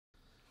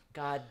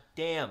God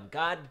damn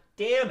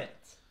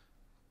it.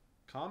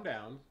 Calm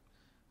down.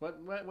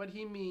 What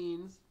he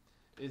means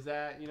is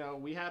that, you know,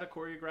 we had a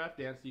choreographed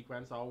dance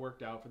sequence all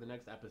worked out for the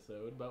next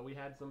episode, but we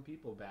had some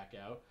people back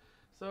out.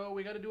 So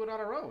we got to do it on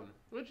our own,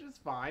 which is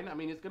fine. I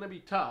mean, it's going to be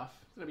tough.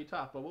 It's going to be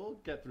tough, but we'll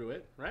get through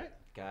it, right?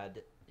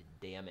 God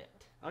damn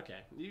it. Okay.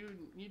 You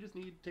just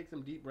need to take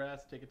some deep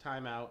breaths, take a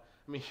time out.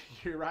 I mean,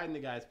 you're riding the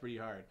guys pretty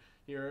hard.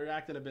 You're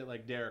acting a bit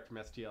like Derek from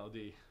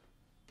STLD.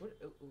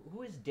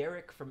 Who is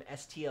Derek from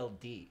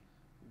STLD?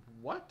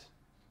 What?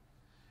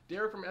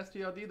 Derek from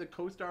STLD, the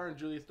co-star in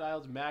Julia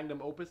Stiles'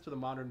 magnum opus to the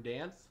modern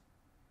dance?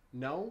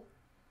 No?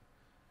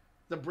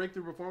 The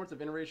breakthrough performance of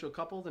interracial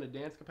couples in a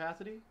dance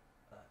capacity?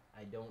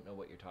 I don't know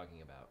what you're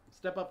talking about.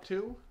 Step Up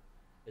 2?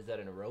 Is that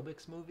an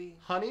aerobics movie?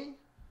 Honey?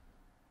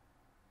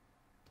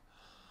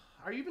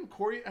 Are you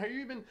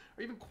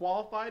even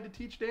qualified to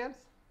teach dance?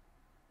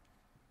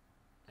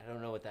 I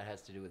don't know what that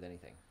has to do with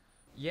anything.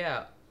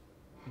 Yeah,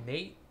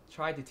 Nate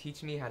tried to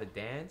teach me how to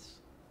dance.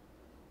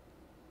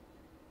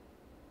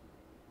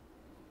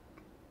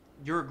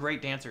 You're a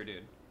great dancer,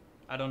 dude.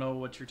 I don't know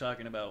what you're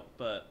talking about,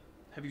 but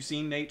have you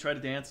seen Nate try to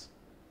dance?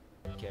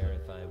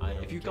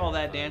 If you call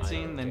that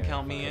dancing, then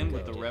count me in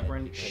with the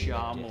Reverend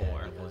Shaw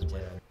Moore.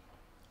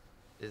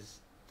 Is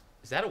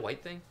that a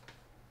white thing?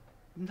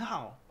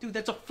 No, dude,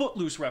 that's a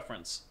Footloose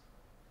reference.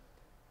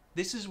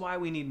 This is why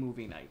we need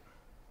movie night.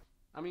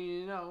 I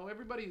mean, you know,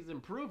 everybody's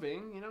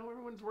improving. You know,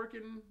 everyone's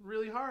working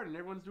really hard and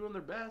everyone's doing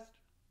their best.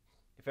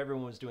 If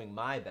everyone was doing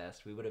my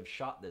best, we would have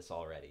shot this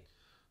already.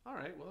 All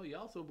right, well, you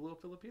also blew a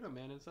Filipino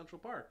man in Central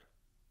Park.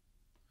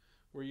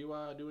 Were you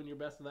doing your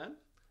best then?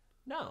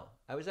 No,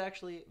 I was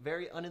actually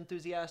very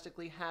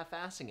unenthusiastically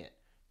half-assing it.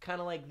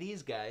 Kind of like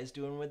these guys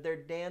doing with their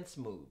dance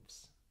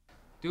moves.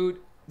 Dude,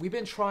 we've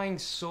been trying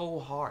so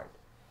hard.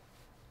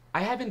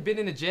 I haven't been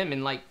in the gym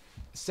in like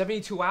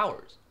 72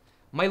 hours.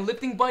 My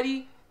lifting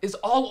buddy is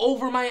all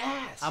over my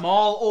ass. I'm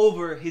all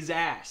over his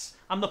ass.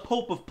 I'm the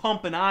Pope of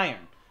Pump and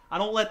Iron. I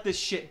don't let this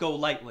shit go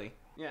lightly.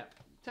 Yeah,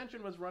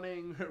 tension was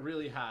running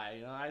really high.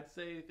 You know, I'd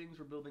say things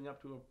were building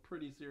up to a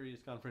pretty serious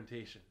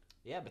confrontation.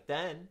 Yeah, but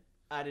then,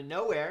 out of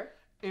nowhere...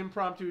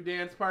 Impromptu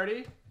dance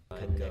party.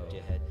 Connect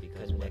your head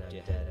because connect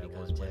your head. I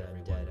want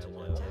everyone to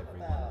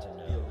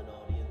know. Build an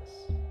audience.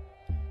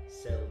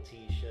 Sell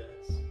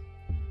t-shirts.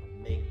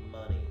 Make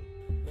money.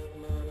 Make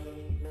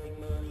money. Make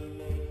money.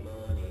 Make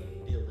money.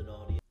 Build an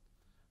audience.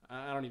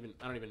 I don't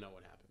even know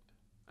what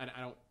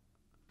happened.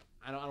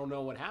 I don't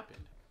know what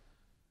happened.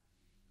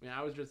 I mean,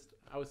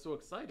 I was so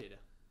excited.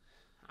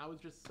 I was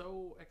just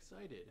so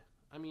excited.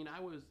 I mean, I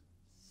was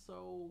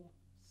so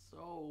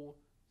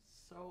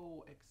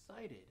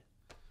excited.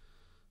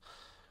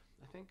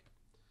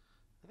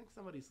 I think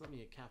somebody slipped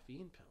me a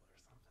caffeine pill or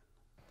something.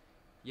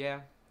 Yeah,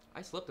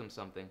 I slipped him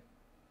something.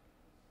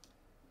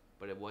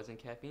 But it wasn't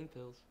caffeine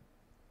pills.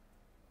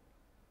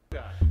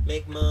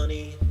 Make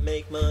money,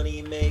 make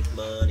money, make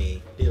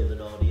money. Build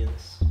an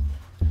audience.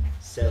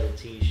 Sell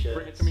t-shirts.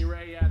 Bring it to me,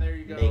 Ray. Yeah, there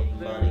you go. Make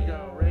there money, you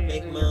go. Ray,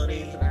 make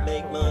money,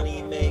 make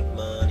money, make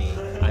money.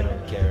 I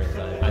don't care if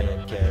I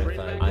don't care if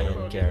I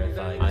don't care if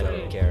I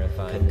don't care if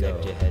I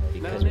connect your head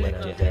because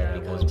connect your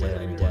head because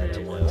everyone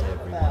to want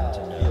everyone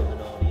to know. Build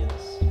an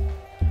audience.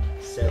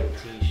 Sell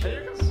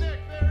t-shirts.